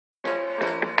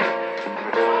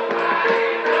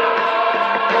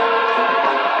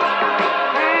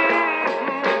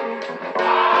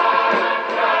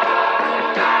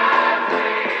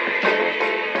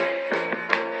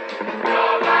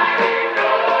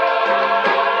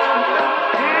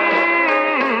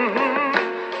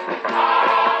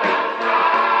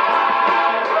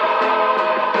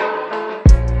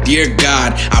Dear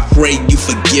God, I pray you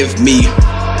forgive me,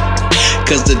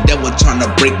 cause the devil tryna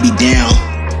break me down.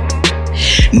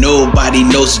 Nobody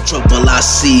knows the trouble I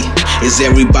see, is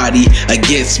everybody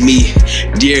against me.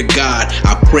 Dear God,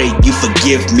 I pray you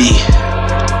forgive me,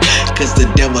 cause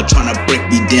the devil tryna break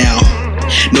me down.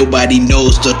 Nobody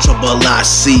knows the trouble I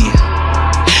see,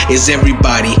 is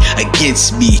everybody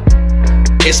against me.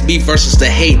 It's me versus the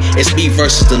hate, it's me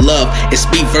versus the love, it's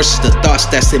me versus the thoughts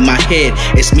that's in my head,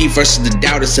 it's me versus the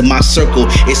doubters in my circle,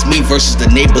 it's me versus the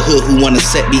neighborhood who wanna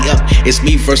set me up, it's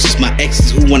me versus my exes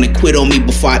who wanna quit on me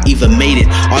before I even made it.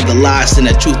 All the lies and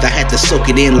the truth, I had to soak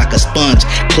it in like a sponge.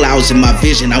 Clouds in my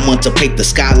vision, I want to paint the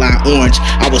skyline orange.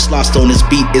 I was lost on this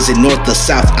beat, is it north or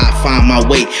south? I find my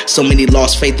way. So many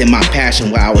lost faith in my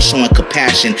passion while I was showing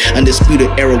compassion.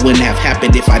 Undisputed era wouldn't have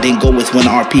happened if I didn't go with 1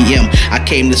 RPM. I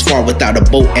came this far without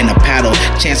a boat and a paddle.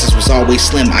 Chances was always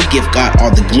slim. I give God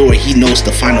all the glory. He knows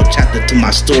the final chapter to my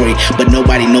story, but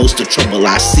nobody knows the trouble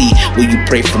I see. Will you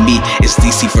pray for me? It's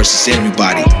DC versus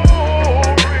everybody.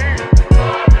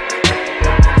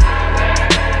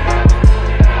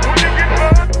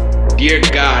 Dear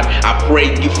God, I pray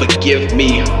you forgive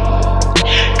me,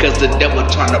 cause the devil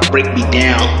tryna break me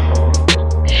down.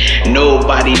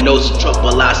 Nobody knows the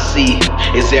trouble I see,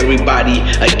 is everybody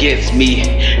against me.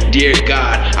 Dear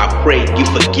God, I pray you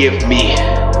forgive me,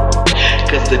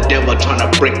 cause the devil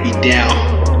tryna break me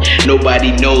down.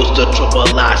 Nobody knows the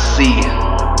trouble I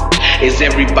see, is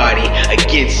everybody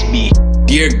against me.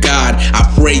 Dear God,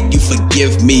 I pray you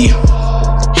forgive me,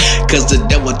 cause the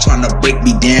devil tryna break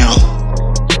me down.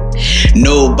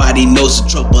 Nobody knows the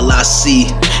trouble I see,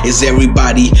 is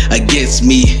everybody against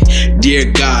me.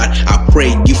 Dear God, I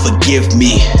pray you forgive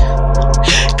me,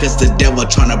 cause the devil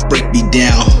tryna break me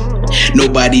down.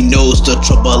 Nobody knows the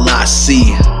trouble I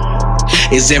see,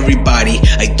 is everybody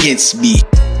against me.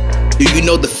 Do you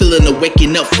know the feeling of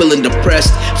waking up feeling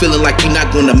depressed, feeling like you're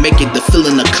not gonna make it, the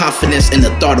feeling of confidence and the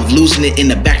thought of losing it in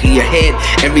the back of your head?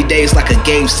 Every day is like a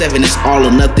game 7, it's all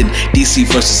or nothing. DC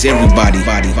versus everybody.